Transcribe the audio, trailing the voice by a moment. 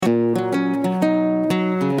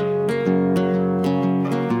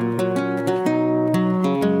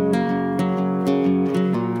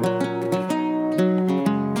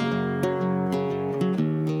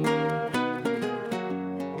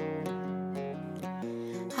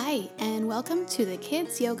Hi, and welcome to the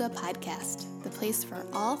Kids Yoga Podcast, the place for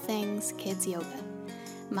all things kids yoga.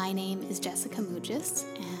 My name is Jessica Mugis,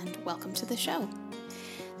 and welcome to the show.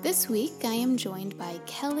 This week, I am joined by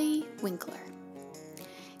Kelly Winkler.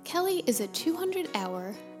 Kelly is a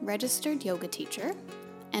 200-hour registered yoga teacher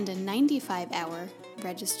and a 95-hour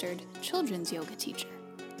registered children's yoga teacher.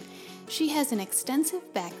 She has an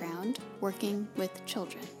extensive background working with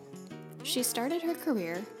children. She started her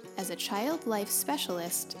career as a child life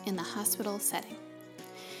specialist in the hospital setting.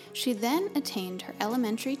 She then attained her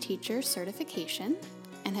elementary teacher certification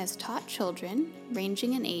and has taught children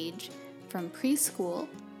ranging in age from preschool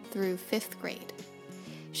through 5th grade.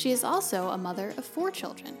 She is also a mother of 4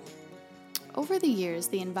 children. Over the years,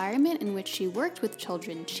 the environment in which she worked with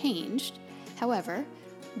children changed. However,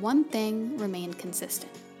 one thing remained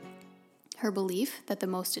consistent: her belief that the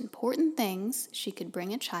most important things she could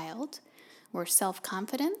bring a child were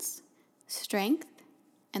self-confidence, strength,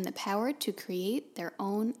 and the power to create their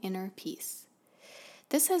own inner peace.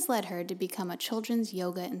 This has led her to become a children's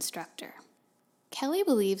yoga instructor. Kelly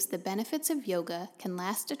believes the benefits of yoga can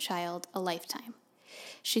last a child a lifetime.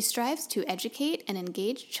 She strives to educate and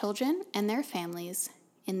engage children and their families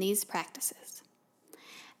in these practices.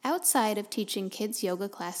 Outside of teaching kids yoga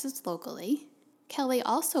classes locally, Kelly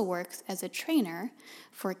also works as a trainer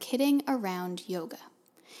for Kidding Around Yoga.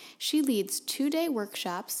 She leads 2-day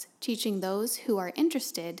workshops teaching those who are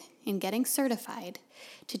interested in getting certified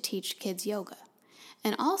to teach kids yoga,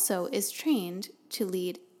 and also is trained to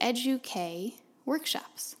lead Edu-K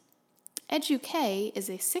workshops. Edu-K is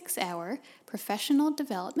a 6-hour professional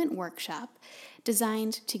development workshop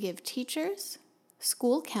designed to give teachers,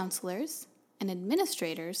 school counselors, and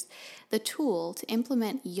administrators the tool to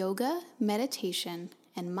implement yoga, meditation,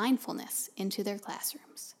 and mindfulness into their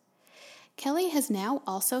classrooms. Kelly has now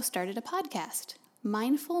also started a podcast,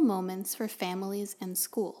 Mindful Moments for Families and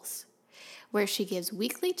Schools, where she gives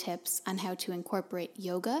weekly tips on how to incorporate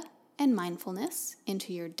yoga and mindfulness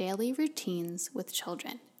into your daily routines with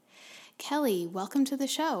children. Kelly, welcome to the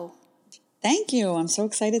show. Thank you. I'm so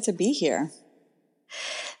excited to be here.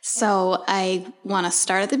 So I want to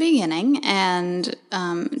start at the beginning and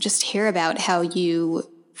just hear about how you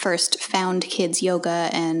first found kids yoga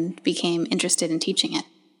and became interested in teaching it.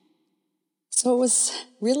 So it was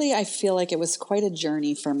really, I feel like it was quite a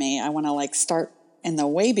journey for me. I want to start in the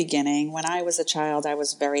way beginning. When I was a child, I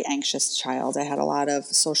was a very anxious child. I had a lot of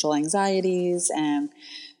social anxieties and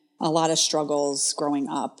a lot of struggles growing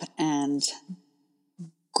up. And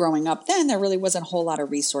growing up then, there really wasn't a whole lot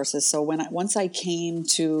of resources. So once I came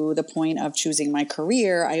to the point of choosing my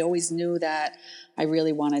career, I always knew that I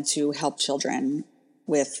really wanted to help children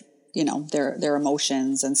with their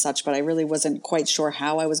emotions and such, but I really wasn't quite sure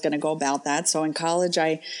how I was going to go about that. So in college,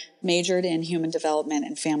 I majored in human development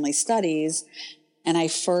and family studies. And my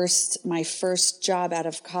first job out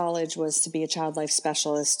of college was to be a child life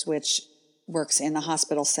specialist, which works in the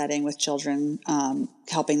hospital setting with children,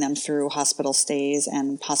 helping them through hospital stays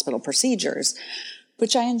and hospital procedures,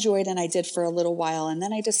 which I enjoyed and I did for a little while. And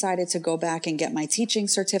then I decided to go back and get my teaching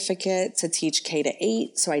certificate to teach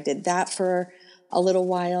K-8. So I did that for a little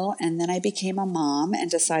while, and then I became a mom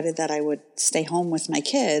and decided that I would stay home with my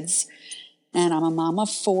kids. And I'm a mom of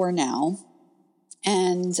 4 now.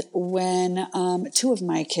 And when 2 of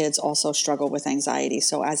my kids also struggle with anxiety.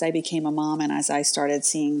 So as I became a mom and as I started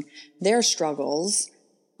seeing their struggles,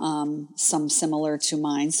 some similar to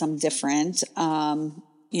mine, some different,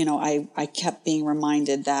 I kept being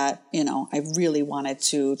reminded that, I really wanted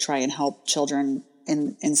to try and help children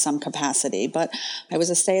in some capacity. But I was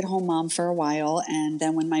a stay-at-home mom for a while. And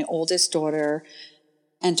then when my oldest daughter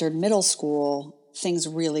entered middle school, things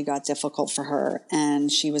really got difficult for her. And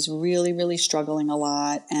she was really, really struggling a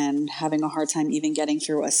lot and having a hard time even getting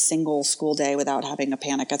through a single school day without having a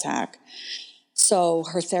panic attack. So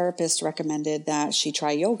her therapist recommended that she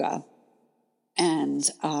try yoga. And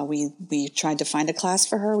we tried to find a class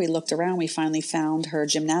for her. We looked around. We finally found her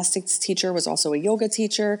gymnastics teacher was also a yoga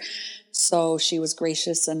teacher. So she was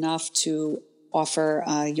gracious enough to offer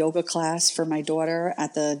a yoga class for my daughter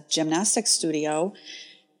at the gymnastics studio.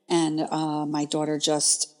 And my daughter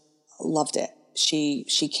just loved it.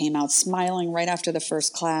 She came out smiling right after the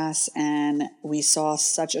first class, and we saw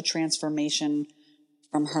such a transformation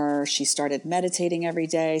from her. She started meditating every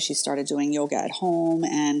day. She started doing yoga at home,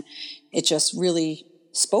 and it just really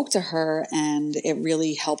spoke to her, and it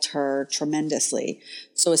really helped her tremendously.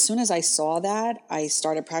 So as soon as I saw that, I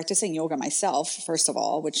started practicing yoga myself, first of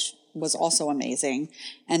all, which was also amazing.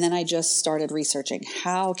 And then I just started researching,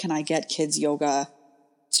 how can I get kids yoga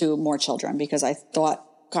to more children? Because I thought,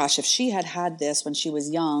 gosh, if she had had this when she was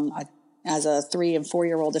young, as a 3 and 4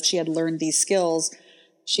 year old, if she had learned these skills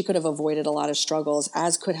she could have avoided a lot of struggles,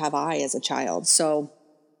 as could have I as a child. So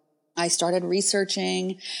I started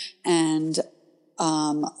researching, and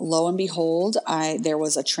lo and behold, there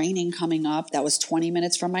was a training coming up that was 20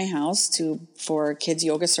 minutes from my house for kids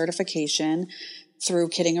yoga certification through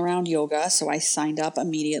Kidding Around Yoga. So I signed up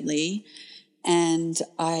immediately, and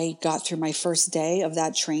I got through my first day of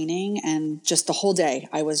that training, and just the whole day,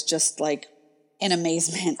 I was just like in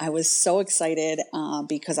amazement. I was so excited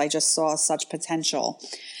because I just saw such potential.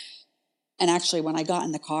 And actually, when I got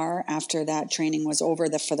in the car after that training was over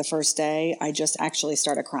for the first day, I just actually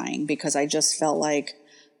started crying because I just felt like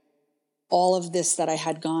all of this that I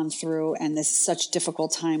had gone through, and this such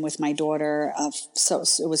difficult time with my daughter, so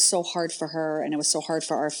it was so hard for her, and it was so hard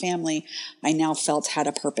for our family, I now felt had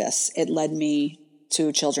a purpose. It led me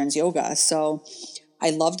to children's yoga. So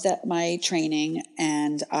I loved my training,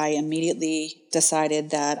 and I immediately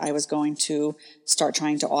decided that I was going to start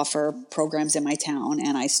trying to offer programs in my town.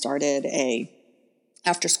 And I started a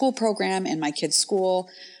after-school program in my kids' school,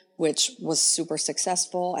 which was super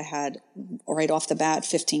successful. I had, right off the bat,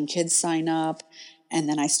 15 kids sign up. And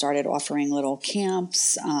then I started offering little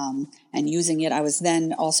camps and using it. I was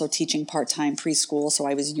then also teaching part-time preschool. So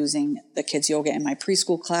I was using the kids' yoga in my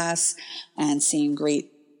preschool class and seeing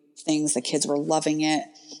great things. The kids were loving it.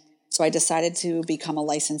 So I decided to become a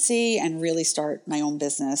licensee and really start my own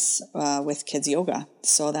business with kids yoga.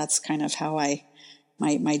 So that's kind of how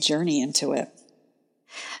my journey into it.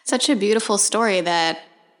 Such a beautiful story that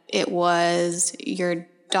it was your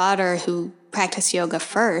daughter who practiced yoga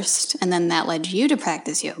first, and then that led you to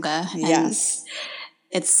practice yoga. And yes.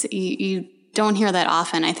 You don't hear that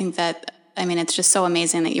often. I think that, it's just so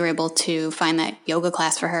amazing that you were able to find that yoga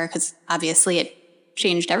class for her, because obviously it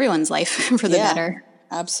changed everyone's life for the better.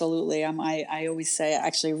 Absolutely. I always say,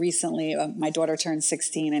 actually, recently, my daughter turned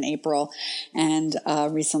 16 in April, and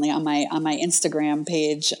recently on my Instagram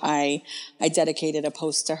page, I dedicated a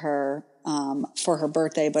post to her for her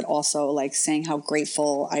birthday, but also like saying how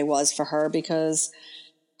grateful I was for her, because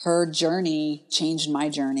her journey changed my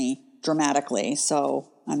journey dramatically. So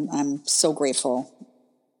I'm so grateful.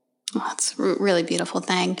 Oh, that's a really beautiful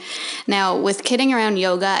thing. Now, with Kidding Around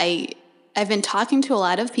Yoga, I've been talking to a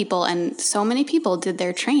lot of people, and so many people did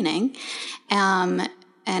their training. And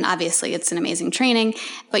obviously it's an amazing training,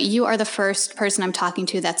 but you are the first person I'm talking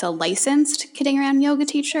to that's a licensed Kidding Around Yoga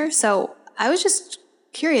teacher. So I was just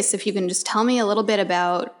curious if you can just tell me a little bit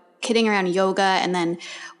about Kidding Around Yoga, and then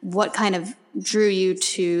what kind of drew you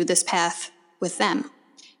to this path with them.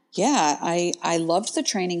 Yeah, I loved the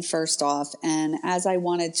training first off. And as I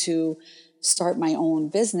wanted to start my own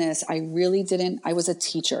business, I was a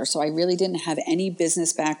teacher, so I really didn't have any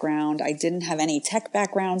business background. I didn't have any tech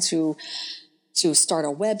background to start a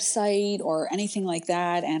website or anything like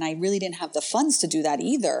that. And I really didn't have the funds to do that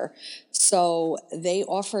either. So they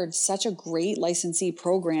offered such a great licensee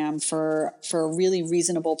program for a really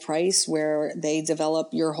reasonable price, where they develop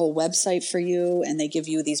your whole website for you, and they give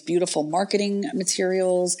you these beautiful marketing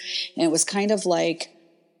materials. And it was kind of like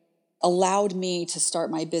allowed me to start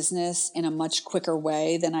my business in a much quicker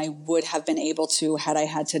way than I would have been able to had I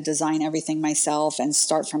had to design everything myself and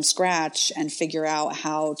start from scratch and figure out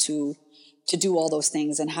how to do all those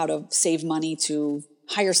things, and how to save money to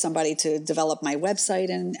hire somebody to develop my website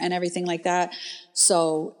and everything like that.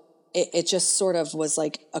 So it just sort of was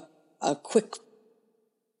like a quick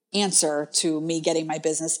answer to me getting my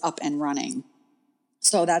business up and running.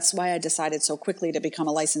 So that's why I decided so quickly to become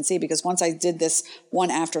a licensee, because once I did this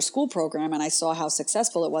one after school program and I saw how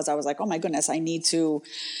successful it was, I was like, oh my goodness, I need to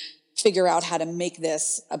figure out how to make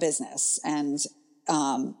this a business. And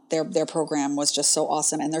their program was just so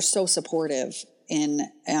awesome, and they're so supportive in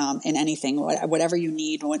anything, whatever you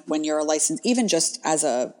need when you're a licensed, even just as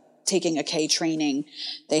taking a K training.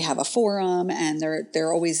 They have a forum, and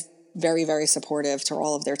they're always very, very supportive to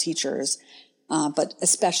all of their teachers. But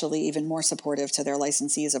especially even more supportive to their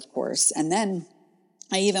licensees, of course. And then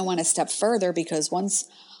I even went a step further, because once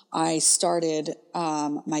I started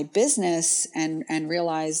my business and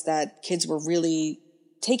realized that kids were really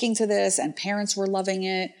taking to this and parents were loving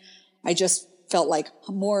it, I just felt like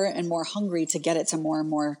more and more hungry to get it to more and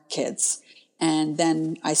more kids. And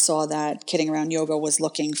then I saw that Kidding Around Yoga was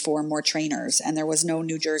looking for more trainers, and there was no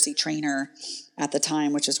New Jersey trainer at the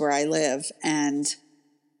time, which is where I live. And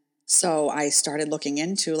so I started looking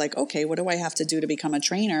into like, okay, what do I have to do to become a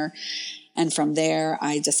trainer? And from there,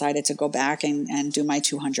 I decided to go back and do my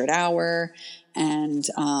 200 hour. And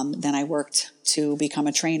then I worked to become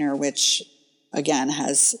a trainer, which again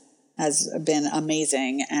has been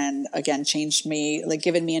amazing. And again, changed me, like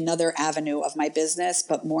given me another avenue of my business.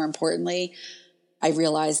 But more importantly, I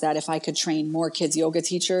realized that if I could train more kids yoga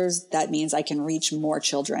teachers, that means I can reach more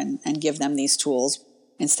children and give them these tools.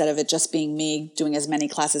 Instead of it just being me doing as many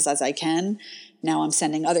classes as I can, now I'm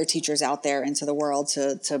sending other teachers out there into the world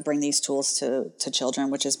to bring these tools to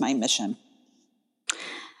children, which is my mission.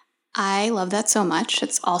 I love that so much.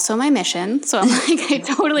 It's also my mission. So I'm like, I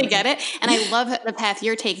totally get it. And I love the path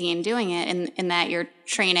you're taking in doing it, in that you're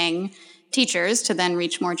training teachers to then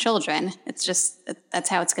reach more children. It's just, that's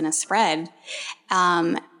how it's going to spread.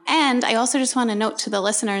 And I also just want to note to the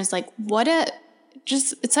listeners, like,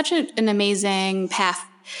 it's such an amazing path.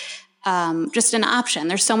 Just an option.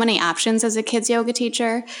 There's so many options as a kids yoga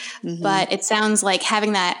teacher, but it sounds like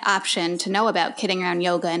having that option to know about Kidding Around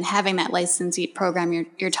Yoga and having that licensee program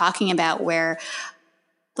you're talking about, where,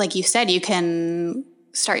 like you said, you can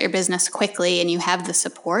start your business quickly and you have the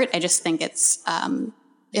support. I just think it's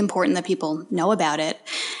important that people know about it.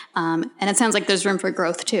 And it sounds like there's room for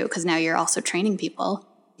growth too, because now you're also training people.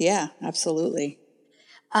 Yeah, absolutely.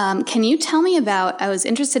 Can you tell me about, I was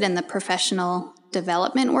interested in the professional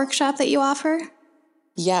development workshop that you offer?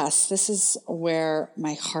 Yes, this is where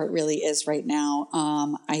my heart really is right now.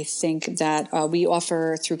 I think that we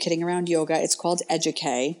offer through Kidding Around Yoga, it's called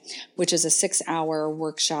Educate, which is a 6-hour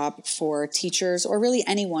workshop for teachers, or really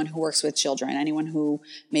anyone who works with children, anyone who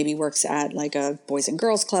maybe works at like a Boys and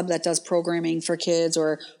Girls Club that does programming for kids,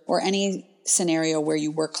 or any scenario where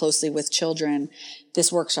you work closely with children.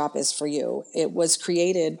 This workshop is for you. It was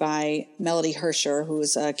created by Melody Hersher,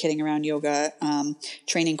 who's a Kidding Around Yoga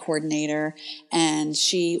training coordinator, and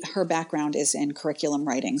her background is in curriculum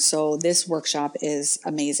writing. So this workshop is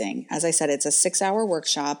amazing. As I said, it's a 6-hour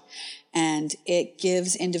workshop, and it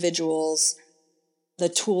gives individuals the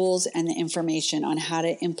tools and the information on how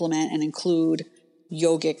to implement and include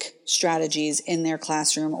yogic strategies in their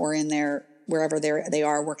classroom or in their wherever they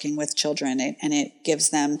are working with children. And it gives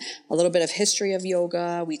them a little bit of history of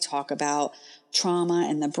yoga. We talk about trauma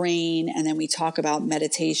and the brain, and then we talk about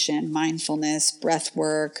meditation, mindfulness, breath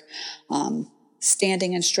work,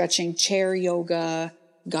 standing and stretching, chair yoga,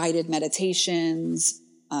 guided meditations,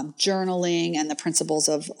 journaling, and the principles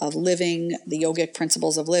of living, the yogic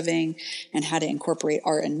principles of living, and how to incorporate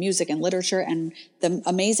art and music and literature. And the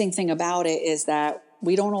amazing thing about it is that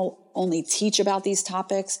we don't only teach about these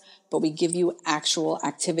topics, but we give you actual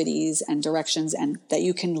activities and directions, and that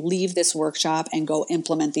you can leave this workshop and go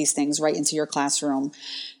implement these things right into your classroom,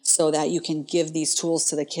 so that you can give these tools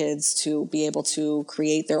to the kids to be able to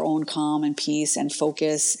create their own calm and peace and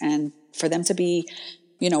focus, and for them to be,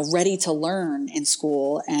 ready to learn in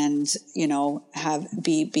school, and,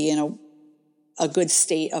 be in a good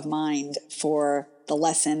state of mind for the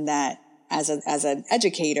lesson that as an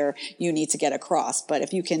educator, you need to get across. But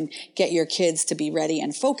if you can get your kids to be ready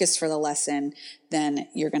and focused for the lesson, then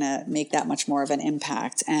you're going to make that much more of an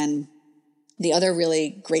impact. And the other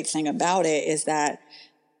really great thing about it is that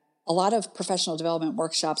a lot of professional development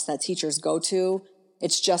workshops that teachers go to,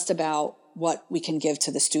 it's just about what we can give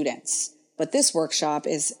to the students. But this workshop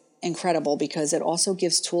is incredible because it also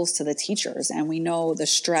gives tools to the teachers. And we know the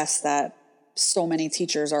stress that so many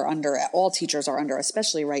teachers are under, all teachers are under,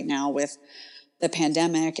 especially right now with the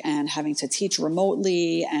pandemic and having to teach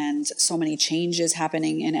remotely and so many changes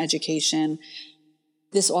happening in education.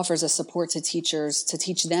 This offers a support to teachers to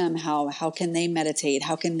teach them how can they meditate,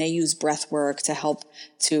 how can they use breath work to help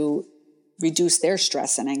to reduce their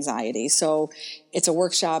stress and anxiety. So it's a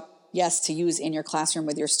workshop, yes, to use in your classroom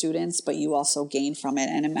with your students, but you also gain from it.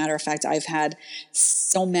 And a matter of fact, I've had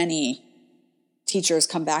so many teachers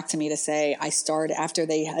come back to me to say, after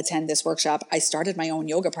they attend this workshop, I started my own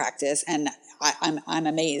yoga practice, and I'm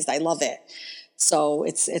amazed. I love it. So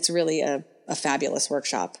it's really a fabulous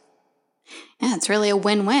workshop. Yeah, it's really a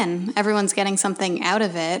win-win. Everyone's getting something out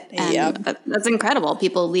of it. And that's incredible.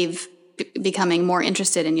 People leave becoming more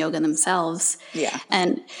interested in yoga themselves. Yeah.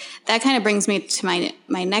 And that kind of brings me to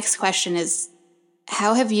my next question is,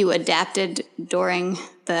 how have you adapted during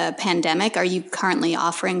the pandemic? Are you currently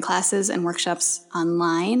offering classes and workshops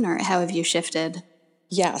online, or how have you shifted?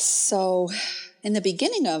 Yes. So in the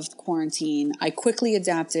beginning of quarantine, I quickly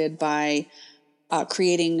adapted by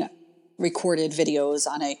creating recorded videos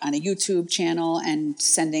on a YouTube channel and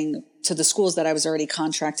sending to the schools that I was already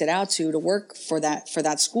contracted out to work for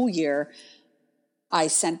that school year. I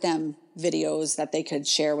sent them videos that they could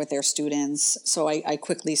share with their students. So I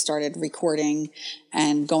quickly started recording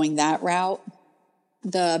and going that route.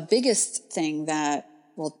 The biggest thing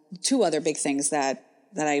two other big things that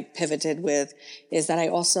I pivoted with is that I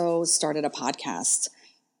also started a podcast.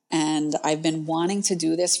 And I've been wanting to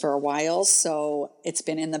do this for a while. So it's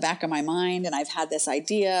been in the back of my mind, and I've had this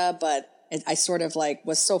idea, but I sort of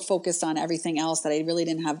was so focused on everything else that I really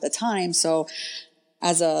didn't have the time. So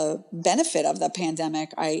as a benefit of the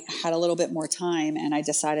pandemic, I had a little bit more time, and I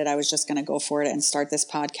decided I was just going to go for it and start this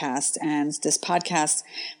podcast. And this podcast,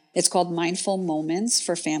 it's called Mindful Moments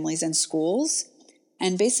for Families and Schools.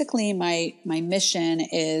 And basically my mission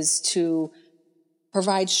is to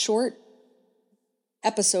provide short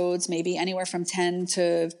episodes, maybe anywhere from 10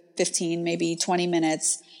 to 15, maybe 20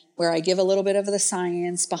 minutes, where I give a little bit of the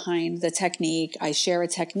science behind the technique. I share a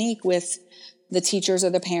technique with the teachers or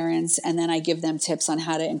the parents, and then I give them tips on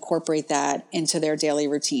how to incorporate that into their daily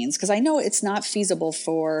routines. Because I know it's not feasible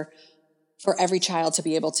for every child to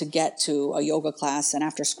be able to get to a yoga class, an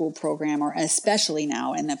after school program, or especially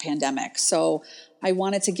now in the pandemic. So I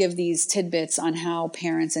wanted to give these tidbits on how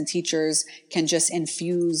parents and teachers can just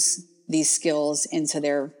infuse these skills into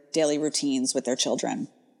their daily routines with their children.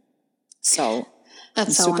 So I'm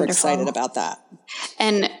super excited about that.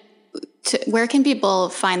 And where can people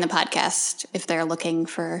find the podcast if they're looking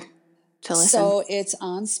to listen? So it's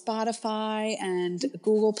on Spotify and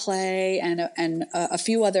Google Play and a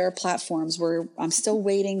few other platforms where I'm still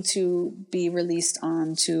waiting to be released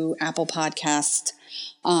onto Apple Podcast.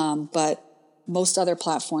 But most other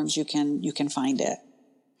platforms you can find it.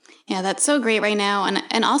 Yeah, that's so great right now.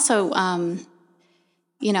 And also, in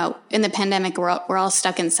the pandemic, we're all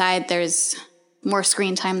stuck inside. There's more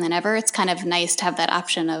screen time than ever. It's kind of nice to have that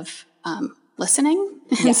option of listening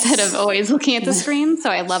instead of always looking at the screen. So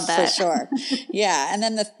I love that. For sure. Yeah. And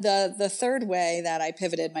then the third way that I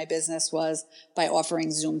pivoted my business was by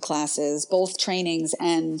offering Zoom classes, both trainings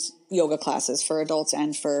and yoga classes for adults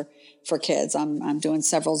and for kids. I'm doing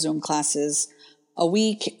several Zoom classes a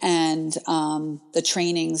week, and the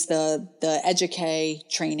trainings, the Educate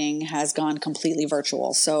training has gone completely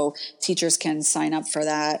virtual. So teachers can sign up for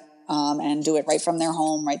that and do it right from their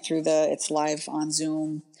home, right through it's live on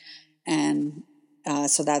Zoom. And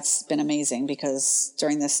so that's been amazing, because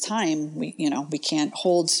during this time, we can't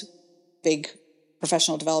hold big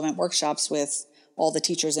professional development workshops with all the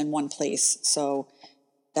teachers in one place. So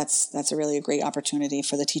that's a really great opportunity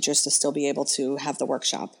for the teachers to still be able to have the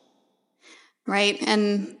workshop. Right.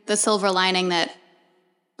 And the silver lining that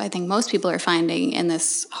I think most people are finding in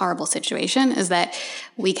this horrible situation is that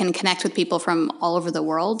we can connect with people from all over the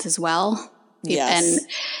world as well. Yes.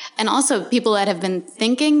 And also people that have been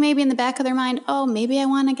thinking maybe in the back of their mind, oh, maybe I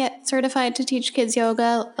want to get certified to teach kids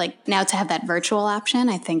yoga. Like, now to have that virtual option,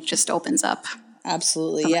 I think just opens up.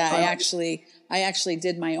 Absolutely. Yeah. I actually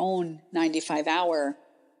did my own 95-hour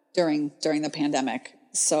during the pandemic.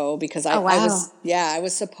 So because I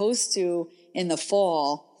was supposed to, in the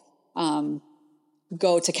fall,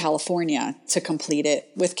 go to California to complete it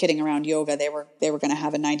with Kidding Around Yoga. They were going to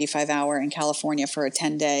have a 95-hour in California for a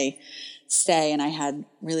 10-day stay. And I had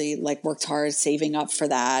really worked hard saving up for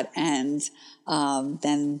that. And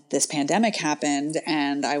then this pandemic happened,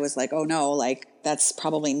 and I was like, oh no, that's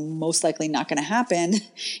probably most likely not going to happen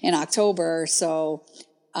in October. So,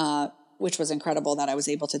 which was incredible that I was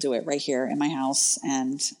able to do it right here in my house.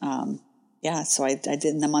 And, so I did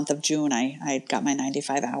in the month of June, I got my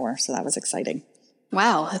 95-hour. So that was exciting.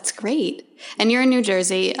 Wow, that's great. And you're in New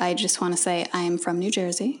Jersey. I just want to say I am from New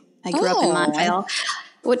Jersey. I grew up in Montvale.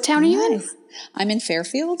 What town are you in? I'm in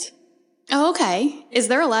Fairfield. Oh, okay. Is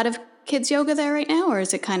there a lot of kids yoga there right now, or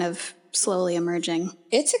is it kind of slowly emerging?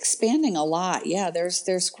 It's expanding a lot. Yeah,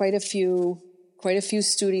 there's quite a few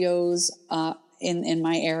studios in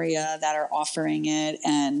my area that are offering it,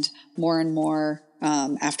 and more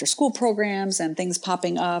after school programs and things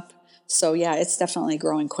popping up. So yeah, it's definitely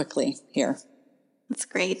growing quickly here. That's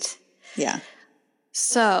great. Yeah.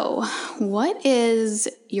 So what is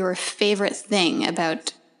your favorite thing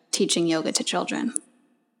about teaching yoga to children?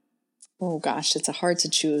 Oh gosh, it's hard to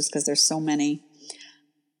choose because there's so many.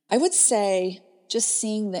 I would say just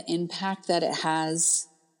seeing the impact that it has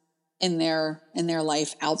in their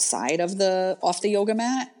life outside of off the yoga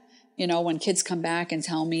mat. When kids come back and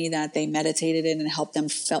tell me that they meditated and helped them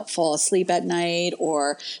fall asleep at night,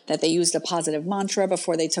 or that they used a positive mantra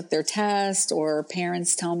before they took their test, or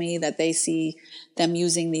parents tell me that they see them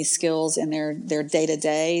using these skills in their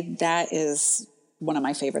day-to-day, that is one of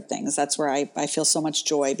my favorite things. That's where I feel so much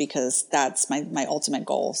joy, because that's my ultimate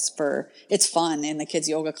goal. It's fun in the kids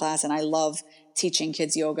yoga class, and I love teaching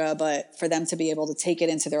kids yoga, but for them to be able to take it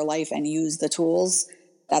into their life and use the tools,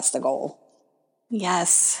 that's the goal.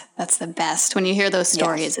 Yes, that's the best. When you hear those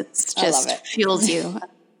stories, it's just fuels you.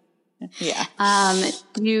 Yeah.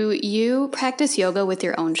 Do you practice yoga with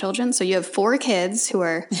your own children? So you have 4 kids who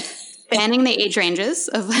are spanning the age ranges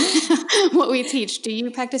of what we teach. Do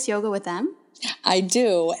you practice yoga with them? I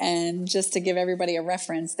do. And just to give everybody a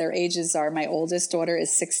reference, their ages are, my oldest daughter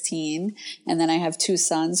is 16. And then I have 2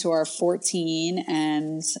 sons who are 14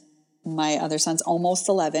 and my other son's almost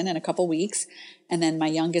 11 in a couple weeks. And then my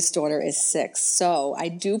youngest daughter is 6. So I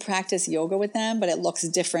do practice yoga with them, but it looks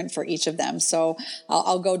different for each of them. So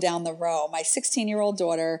I'll go down the row. My 16-year-old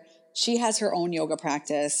daughter, she has her own yoga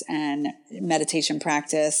practice and meditation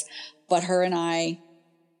practice, but her and I,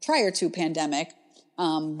 prior to pandemic,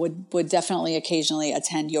 would definitely occasionally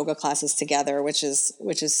attend yoga classes together, which is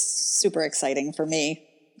super exciting for me.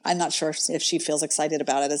 I'm not sure if she feels excited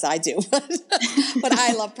about it as I do, but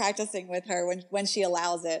I love practicing with her when she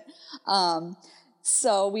allows it.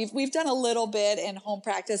 So we've done a little bit in home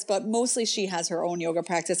practice, but mostly she has her own yoga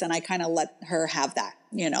practice, and I kind of let her have that.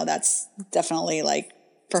 That's definitely like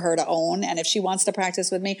for her to own. And if she wants to practice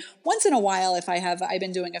with me once in a while, I've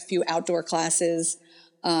been doing a few outdoor classes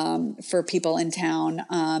for people in town.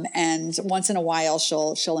 And once in a while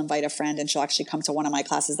she'll invite a friend and she'll actually come to one of my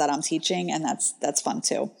classes that I'm teaching. And that's fun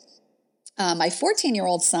too. My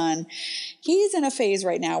 14-year-old son, he's in a phase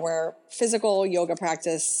right now where physical yoga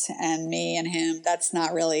practice and me and him, that's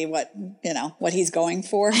not really what he's going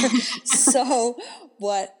for. So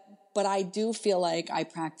but I do feel like I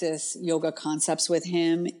practice yoga concepts with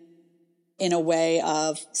him in a way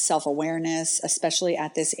of self-awareness, especially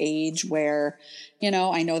at this age where,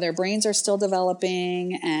 I know their brains are still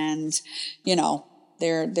developing and,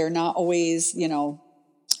 they're not always,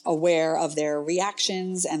 aware of their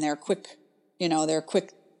reactions and their quick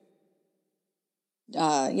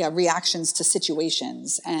reactions to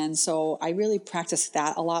situations. And so I really practice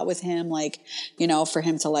that a lot with him, for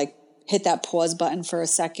him to hit that pause button for a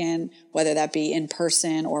second, whether that be in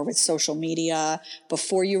person or with social media,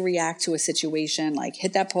 before you react to a situation,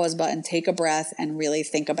 hit that pause button, take a breath, and really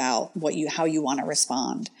think about how you want to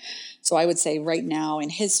respond. So I would say right now in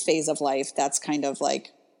his phase of life, that's kind of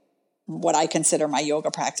what I consider my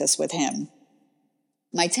yoga practice with him.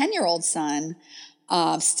 My 10-year-old son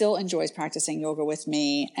still enjoys practicing yoga with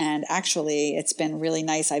me. And actually, it's been really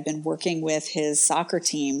nice. I've been working with his soccer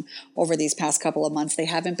team over these past couple of months. They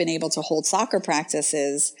haven't been able to hold soccer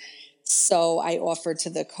practices. So I offered to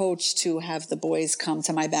the coach to have the boys come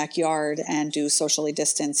to my backyard and do socially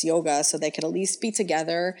distanced yoga so they could at least be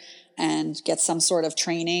together and get some sort of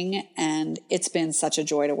training. And it's been such a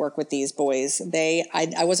joy to work with these boys.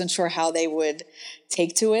 I wasn't sure how they would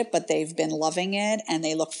take to it, but they've been loving it and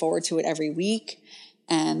they look forward to it every week.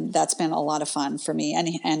 And that's been a lot of fun for me.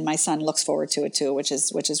 And my son looks forward to it too, which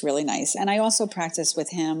is really nice. And I also practice with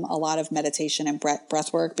him a lot of meditation and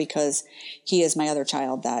breath work because he is my other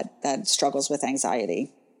child that struggles with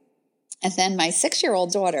anxiety. And then my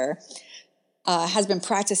 6-year-old daughter has been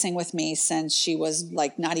practicing with me since she was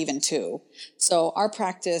not even 2. So our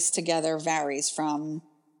practice together varies from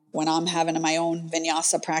when I'm having my own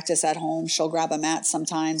vinyasa practice at home, she'll grab a mat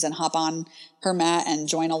sometimes and hop on her mat and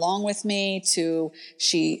join along with me, to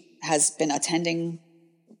she has been attending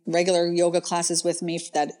regular yoga classes with me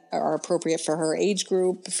that are appropriate for her age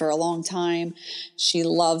group for a long time. She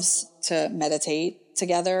loves to meditate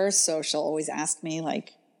together. So she'll always ask me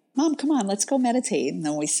Mom, come on, let's go meditate. And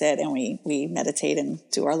then we sit and we meditate and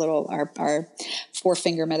do our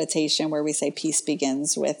 4-finger meditation where we say peace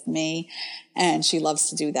begins with me. And she loves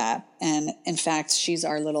to do that. And in fact, she's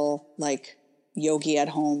our little yogi at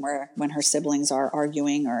home, where when her siblings are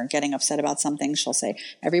arguing or getting upset about something, she'll say,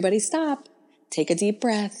 everybody stop, take a deep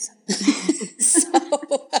breath. So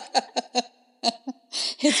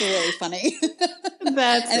it's really funny.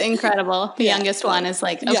 That's incredible. The youngest one is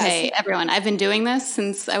okay, yes. Everyone, I've been doing this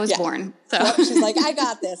since I was born. So yep. She's like, I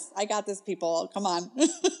got this, people. Come on.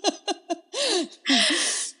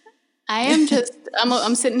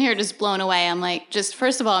 I'm sitting here just blown away. I'm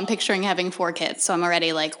first of all, I'm picturing having 4 kids. So I'm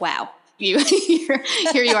already wow, here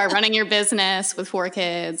you are running your business with 4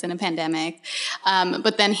 kids in a pandemic.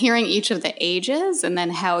 But then hearing each of the ages and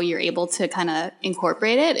then how you're able to kind of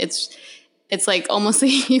incorporate it, it's almost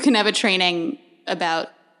you can have a training about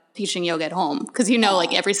teaching yoga at home because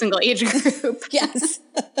every single age group. Yes,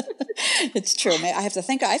 it's true. I have to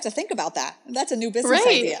think about that. That's a new business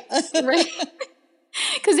idea. Right.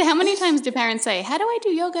 Because how many times do parents say, how do I do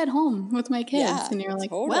yoga at home with my kids? Yeah, and you're like,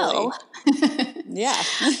 totally. Well. Yeah.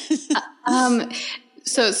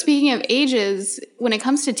 So speaking of ages, when it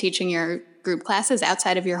comes to teaching your group classes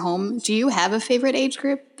outside of your home, do you have a favorite age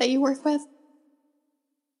group that you work with?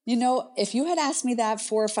 If you had asked me that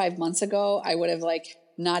 4 or 5 months ago, I would have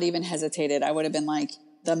not even hesitated. I would have been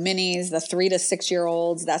the minis, the 3 to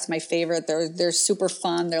 6-year-olds. That's my favorite. They're super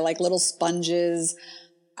fun. They're like little sponges.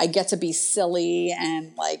 I get to be silly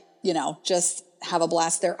and just have a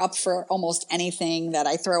blast. They're up for almost anything that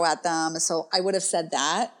I throw at them. So I would have said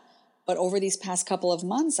that. But over these past couple of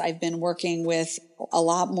months, I've been working with a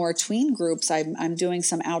lot more tween groups. I'm doing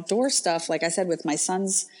some outdoor stuff, like I said, with my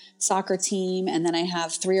son's soccer team. And then I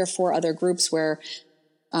have 3 or 4 other groups where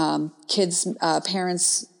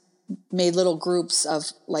parents made little groups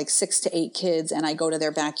of like 6 to 8 kids. And I go to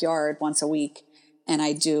their backyard once a week and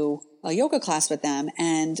I do a yoga class with them,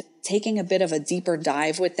 and taking a bit of a deeper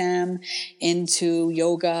dive with them into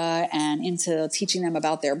yoga and into teaching them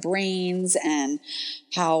about their brains and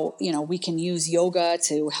how, we can use yoga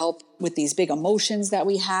to help with these big emotions that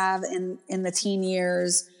we have in the teen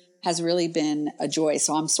years has really been a joy.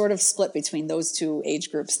 So I'm sort of split between those 2 age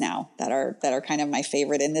groups now that are kind of my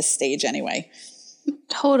favorite in this stage anyway.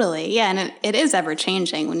 Totally. Yeah. And it is ever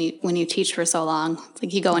changing when you teach for so long. It's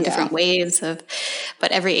like you go in different waves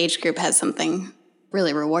but every age group has something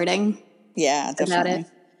really rewarding. Yeah, definitely. About it.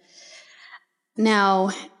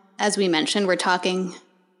 Now, as we mentioned, we're talking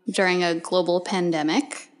during a global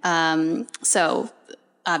pandemic. So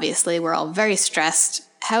obviously we're all very stressed.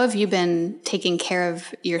 How have you been taking care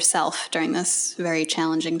of yourself during this very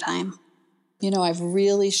challenging time? I've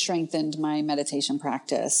really strengthened my meditation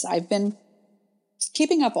practice. I've been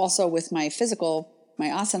keeping up also with my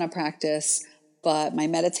asana practice, but my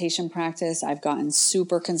meditation practice, I've gotten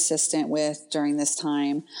super consistent with during this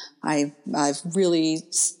time. I've really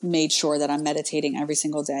made sure that I'm meditating every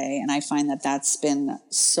single day. And I find that that's been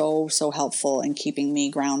so, so helpful in keeping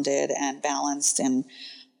me grounded and balanced in,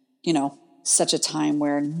 such a time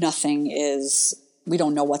where we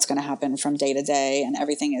don't know what's going to happen from day to day, and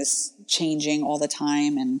everything is changing all the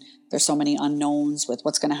time. And there's so many unknowns with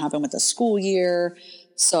what's going to happen with the school year.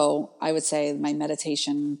 So I would say my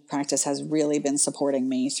meditation practice has really been supporting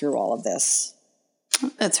me through all of this.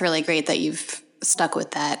 That's really great that you've stuck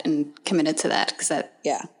with that and committed to that, because that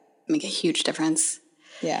make a huge difference.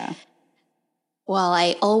 Yeah. Well,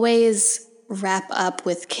 I always wrap up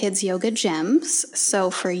with kids yoga gems.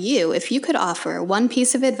 So for you, if you could offer one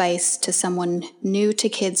piece of advice to someone new to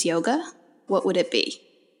kids yoga, what would it be?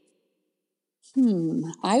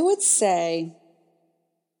 I would say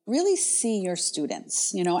really see your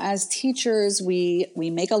students. As teachers, we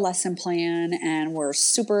make a lesson plan and we're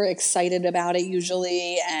super excited about it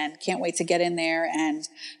usually and can't wait to get in there and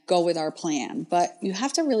go with our plan. But you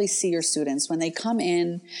have to really see your students when they come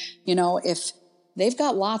in. If they've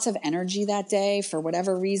got lots of energy that day for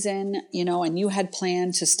whatever reason, and you had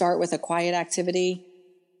planned to start with a quiet activity,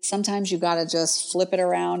 sometimes you got to just flip it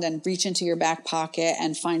around and reach into your back pocket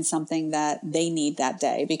and find something that they need that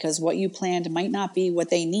day, because what you planned might not be what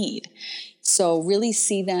they need. So really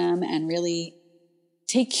see them and really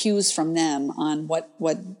take cues from them on what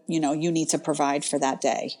you need to provide for that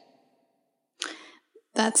day.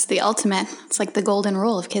 That's the ultimate. It's like the golden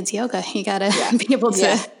rule of kids yoga. You got to be able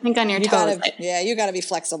to think on your toes. You got to be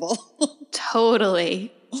flexible.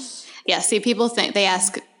 Totally. Yeah. See, people they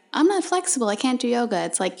ask, I'm not flexible, I can't do yoga.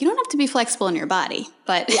 It's like, you don't have to be flexible in your body,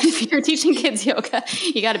 but if you're teaching kids yoga,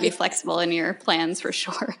 you got to be flexible in your plans for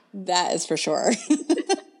sure. That is for sure.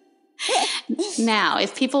 Now,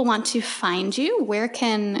 if people want to find you, where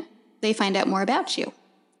can they find out more about you?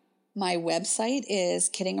 My website is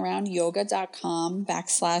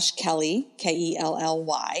kiddingaroundyoga.com/Kelly, Kelly.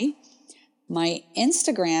 My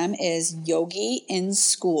Instagram is Yogi in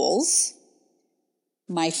Schools.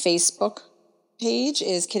 My Facebook page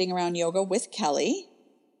is Kidding Around Yoga with Kelly.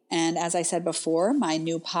 And as I said before, my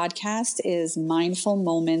new podcast is Mindful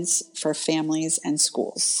Moments for Families and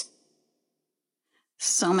Schools.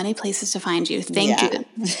 So many places to find you. Thank you.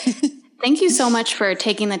 Thank you so much for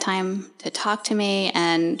taking the time to talk to me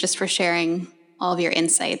and just for sharing all of your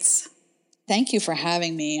insights. Thank you for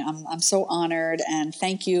having me. I'm so honored, and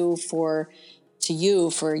thank you for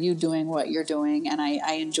you doing what you're doing. And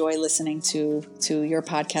I enjoy listening to your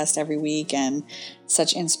podcast every week, and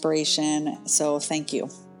such inspiration. So thank you.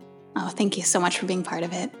 Oh, thank you so much for being part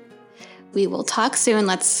of it. We will talk soon.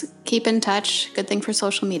 Let's keep in touch. Good thing for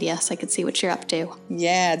social media, so I could see what you're up to.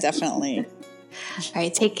 Yeah, definitely. All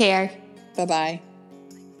right, take care. Bye-bye.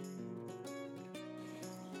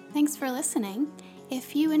 Thanks for listening.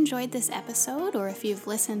 If you enjoyed this episode, or if you've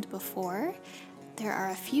listened before, there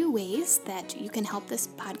are a few ways that you can help this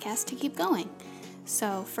podcast to keep going.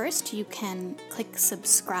 So first, you can click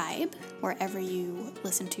subscribe wherever you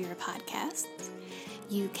listen to your podcasts.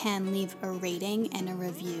 You can leave a rating and a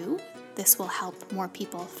review. This will help more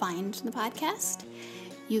people find the podcast.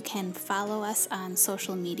 You can follow us on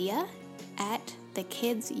social media at the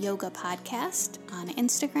Kids Yoga Podcast on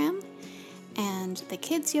Instagram and the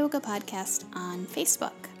Kids Yoga Podcast on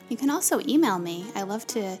Facebook. You can also email me. I love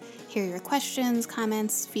to hear your questions,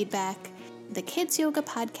 comments, feedback.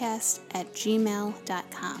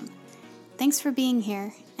 TheKidsYogaPodcast@gmail.com. thanks for being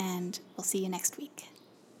here, and we'll see you next week.